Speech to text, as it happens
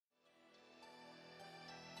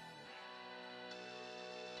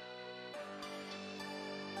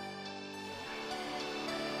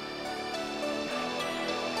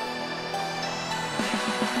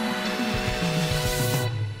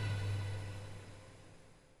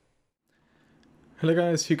Hello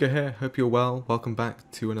guys, Hugo here, hope you're well. Welcome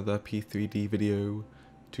back to another P3D video.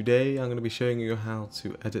 Today I'm going to be showing you how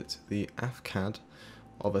to edit the AFCAD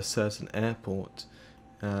of a certain airport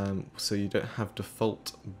so you don't have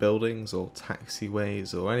default buildings or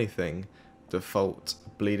taxiways or anything default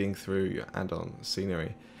bleeding through your add-on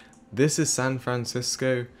scenery. This is San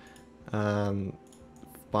Francisco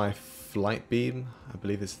by Flightbeam. I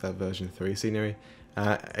believe it's their version 3 scenery.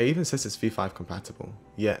 It even says it's V5 compatible,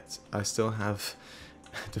 yet I still have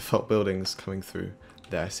default buildings coming through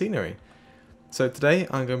their scenery. So today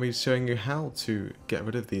I'm going to be showing you how to get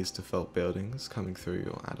rid of these default buildings coming through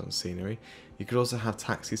your add-on scenery. You could also have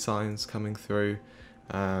taxi signs coming through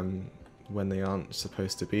when they aren't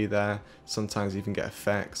supposed to be there. Sometimes you even get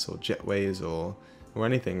effects or jetways or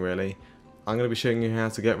anything really. I'm going to be showing you how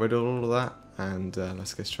to get rid of all of that, and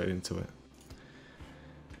let's get straight into it.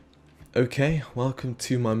 Okay, welcome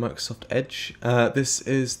to my Microsoft Edge. This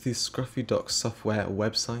is the Scruffy Doc software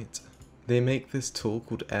website. They make this tool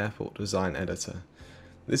called Airport Design Editor.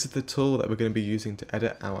 This is the tool that we're going to be using to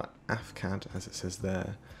edit our AFCAD, as it says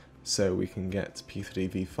there, so we can get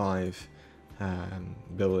P3Dv5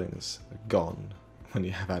 buildings gone when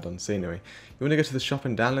you have add-on scenery. You want to go to the shop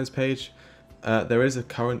and downloads page. There is a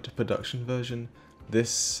current production version.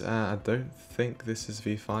 This, I don't think this is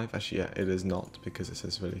V5. Actually, yeah, it is not, because it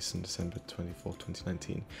says released on December 24,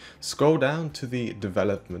 2019. Scroll down to the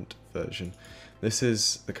development version. This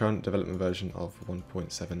is the current development version of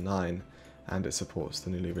 1.79, and it supports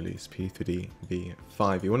the newly released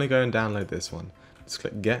P3Dv5. You want to go and download this one. Just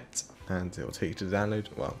click Get, and it will take you to the download.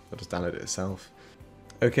 Well, it'll just download it itself.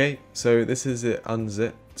 Okay, so this is it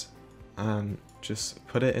unzipped. Just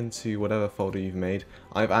put it into whatever folder you've made.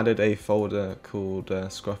 I've added a folder called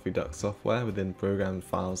Scruffy Duck Software within Program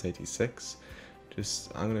Files 86.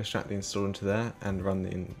 I'm going to extract the installer into there and run the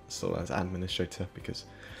installer as administrator, because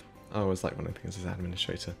I always like running things as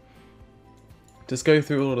administrator. Just go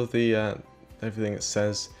through all of the everything it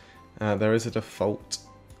says. There is a default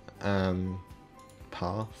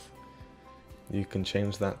path. You can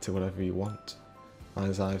change that to whatever you want.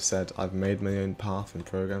 As I've said, I've made my own path in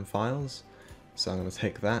Program Files. So I'm going to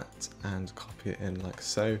take that and copy it in like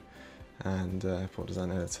so, and Airport Design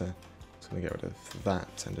Editor, I'm going to get rid of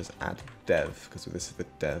that and just add dev, because this is the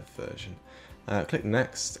dev version. Click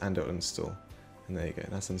next and it will install, and there you go,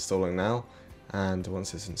 that's installing now, and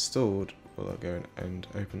once it's installed we'll go and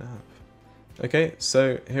open it up. Okay,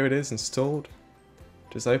 so here it is installed.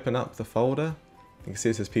 Just open up the folder. You can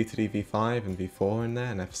see it says P3Dv5 and V4 in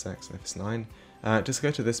there, and FSX and FS9. Just go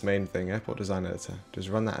to this main thing, Airport Design Editor. Just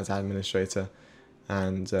run that as administrator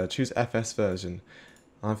and choose FS version.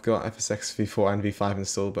 I've got FSX, V4 and V5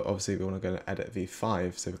 installed, but obviously we want to go and edit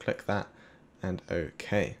V5, so we click that and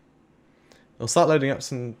OK. It'll start loading up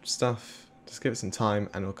some stuff, just give it some time,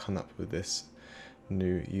 and it'll come up with this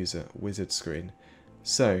new user wizard screen.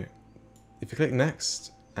 So if you click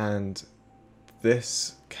next, and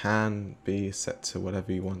this can be set to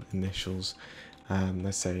whatever you want, initials.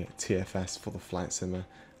 Let's say TFS for the flight simmer.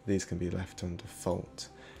 These can be left on default.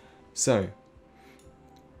 So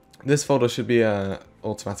this folder should be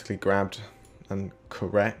automatically grabbed and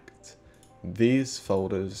correct. These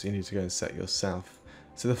folders you need to go and set yourself.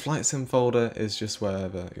 So the flight sim folder is just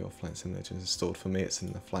wherever your flight simulator is installed. For me, it's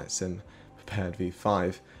in the flight sim prepared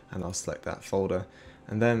v5, and I'll select that folder.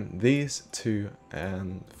 And then these two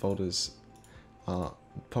folders are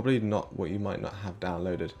probably not what you might not have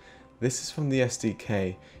downloaded. This is from the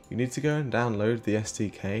SDK. You need to go and download the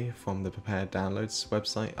SDK from the Prepared Downloads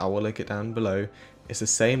website. I will link it down below. It's the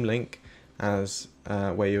same link as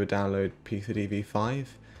where you would download P3Dv5,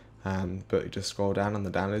 but you just scroll down on the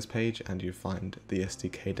downloads page and you find the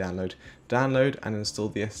SDK download. Download and install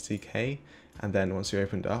the SDK, and then once you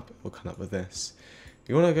open it up, it will come up with this.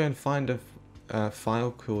 You want to go and find a file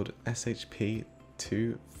called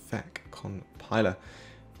shp2fec compiler.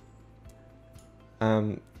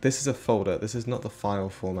 This is a folder. This is not the file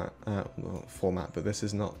format, but this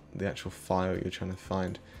is not the actual file you're trying to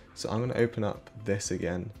find. So I'm going to open up this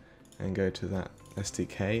again and go to that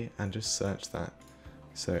SDK and just search that.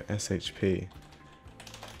 So shp,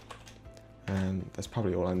 and that's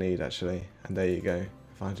probably all I need actually. And there you go.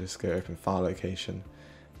 If I just go open file location,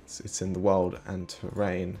 it's in the world and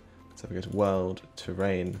terrain. So we go to world,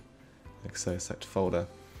 terrain, like so, select folder,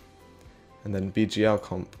 and then BGL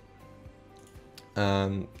comp.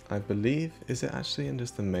 I believe, is it actually in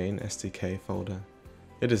just the main SDK folder?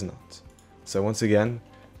 It is not. So once again,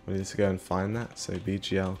 we need to go and find that. So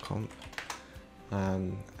BGL comp,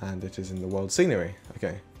 and it is in the world scenery.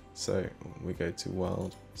 Okay, so we go to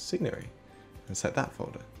world scenery and set that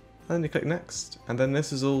folder. And then you click next, and then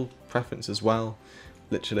this is all preference as well.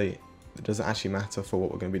 Literally it doesn't actually matter for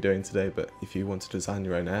what we're going to be doing today, but if you want to design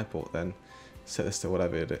your own airport, then set this to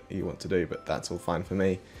whatever you want to do, but that's all fine for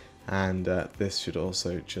me. And this should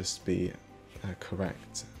also just be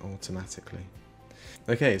correct automatically.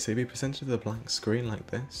 Okay, so you'll be presented with a blank screen like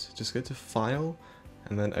this. Just go to File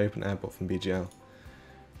and then Open Airport from BGL.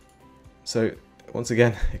 So once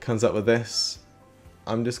again, it comes up with this.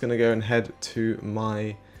 I'm just going to go and head to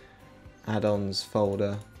my add-ons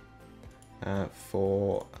folder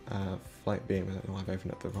for Flight Beam. I don't know why I've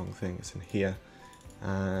opened up the wrong thing. It's in here,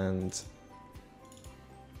 and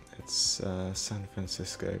it's San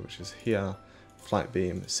Francisco, which is here. Flight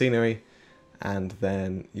Beam Scenery, and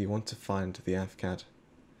then you want to find the AFCAD.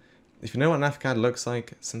 If you know what an AFCAD looks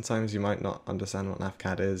like, sometimes you might not understand what an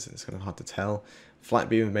AFCAD is. It's kind of hard to tell. Flight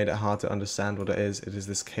Beam have made it hard to understand what it is. It is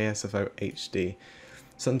this KSFO HD.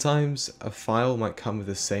 Sometimes a file might come with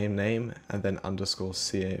the same name and then underscore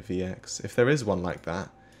CAVX. If there is one like that,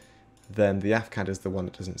 then the AFCAD is the one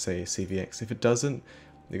that doesn't say CVX. If it doesn't,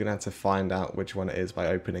 you're going to have to find out which one it is by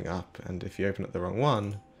opening up. And if you open up the wrong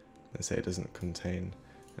one, let's say it doesn't contain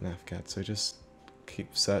an AFCAD. So just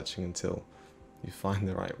keep searching until you find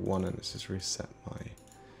the right one. And let's just reset my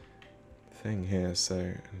thing here. So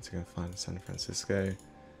I need to go find San Francisco,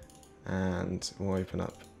 and we'll open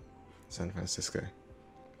up San Francisco.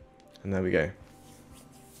 And there we go.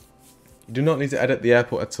 You do not need to edit the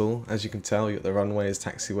airport at all. As you can tell, you got the runways,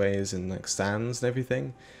 taxiways, and like stands and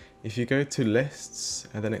everything. If you go to lists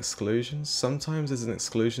and then exclusions, sometimes there's an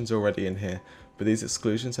exclusions already in here, but these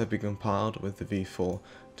exclusions have been compiled with the v4.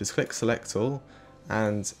 Just click select all,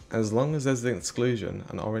 and as long as there's an exclusion,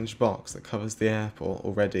 an orange box that covers the airport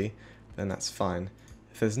already, then that's fine.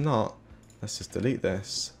 If there's not, let's just delete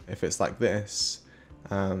this. If it's like this,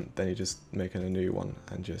 then you just make a new one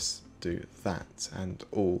and just do that, and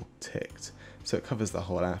all ticked. So it covers the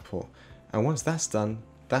whole airport. And once that's done,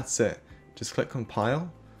 that's it. Just click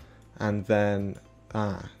compile, and then,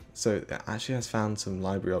 so it actually has found some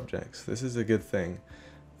library objects. This is a good thing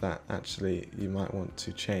that actually you might want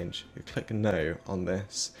to change. You click no on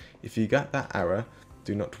this. If you get that error,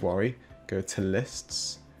 do not worry. Go to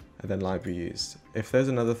lists and then library used. If there's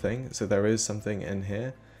another thing, so there is something in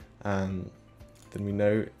here, then we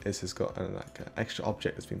know this has got like an extra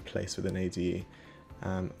object that's been placed within ADE.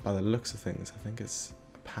 By the looks of things, I think it's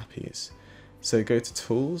PAPIs. So go to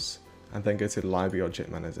Tools and then go to Library Object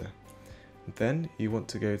Manager. Then you want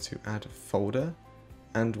to go to Add Folder,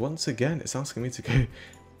 and once again it's asking me to go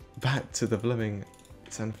back to the blooming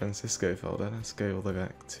San Francisco folder. Let's go all the way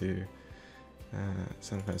back to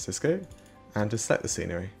San Francisco and just select the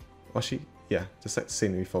scenery. Actually, yeah, just select the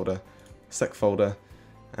scenery folder, select folder,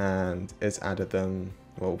 and it's added them.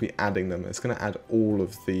 Well, we'll be adding them. It's going to add all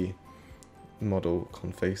of the model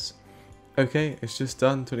configs. Okay, it's just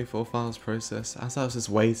done. 24 files processed. As I was just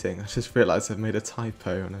waiting, I just realized I've made a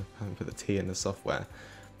typo and I haven't put the T in the software.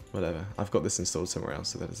 Whatever. I've got this installed somewhere else,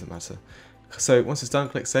 so that doesn't matter. So once it's done,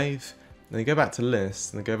 click save. Then you go back to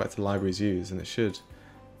list and then go back to libraries used, and it should.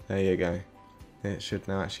 There you go. It should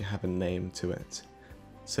now actually have a name to it.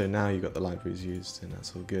 So now you've got the libraries used, and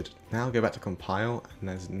that's all good. Now go back to compile, and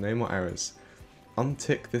there's no more errors.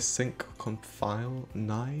 Untick this sync compile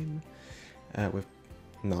 9 with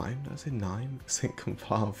 9. Did I say 9? Sync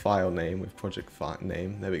compile file name with project file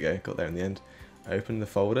name. There we go. Got there in the end. Open the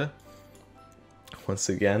folder. Once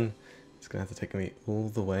again, it's gonna have to take me all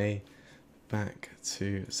the way back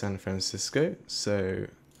to San Francisco. So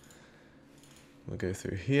we'll go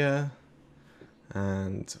through here,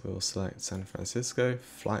 and we'll select San Francisco,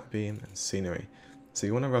 Flight Beam, and Scenery. So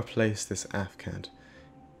you want to replace this AFCAD.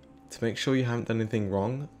 To make sure you haven't done anything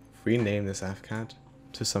wrong, rename this AFCAD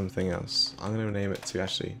to something else. I'm going to name it to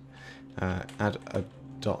actually add a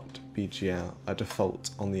 .bgl, a default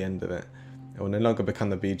on the end of it. It will no longer become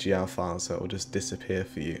the BGL file, so it will just disappear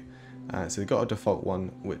for you. So you've got a default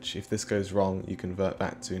one, which if this goes wrong, you can revert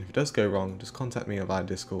back to. And if it does go wrong, just contact me via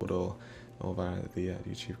Discord or via the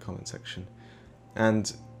YouTube comment section.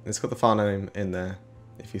 And it's got the file name in there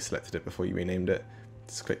if you selected it before you renamed it.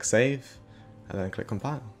 Just click save and then click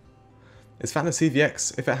compile. It's found a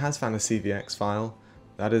CVX. If it has found a CVX file,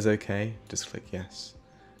 that is okay. Just click yes.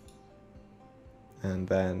 And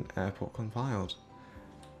then airport compiled.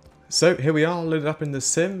 So here we are, loaded up in the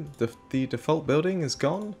sim. The default building is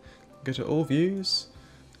gone. Go to all views.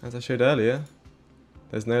 As I showed earlier,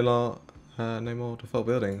 there's no more default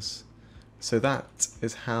buildings. So that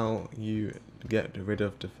is how you get rid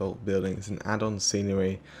of default buildings and add on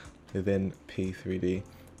scenery within P3D.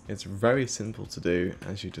 It's very simple to do,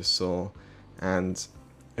 as you just saw, and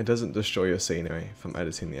it doesn't destroy your scenery from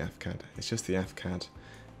editing the AFCAD. It's just the AFCAD,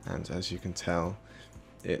 and as you can tell,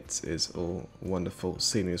 it is all wonderful,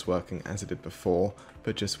 seamless working as it did before,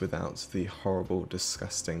 but just without the horrible,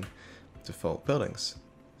 disgusting default buildings.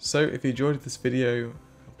 So if you enjoyed this video,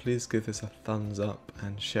 please give this a thumbs up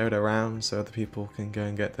and share it around so other people can go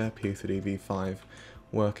and get their P3Dv5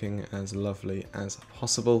 working as lovely as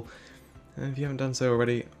possible. And if you haven't done so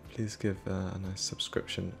already, please give a nice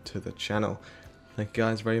subscription to the channel. Thank you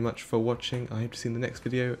guys very much for watching. I hope to see you in the next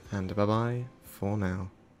video, and bye bye for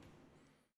now.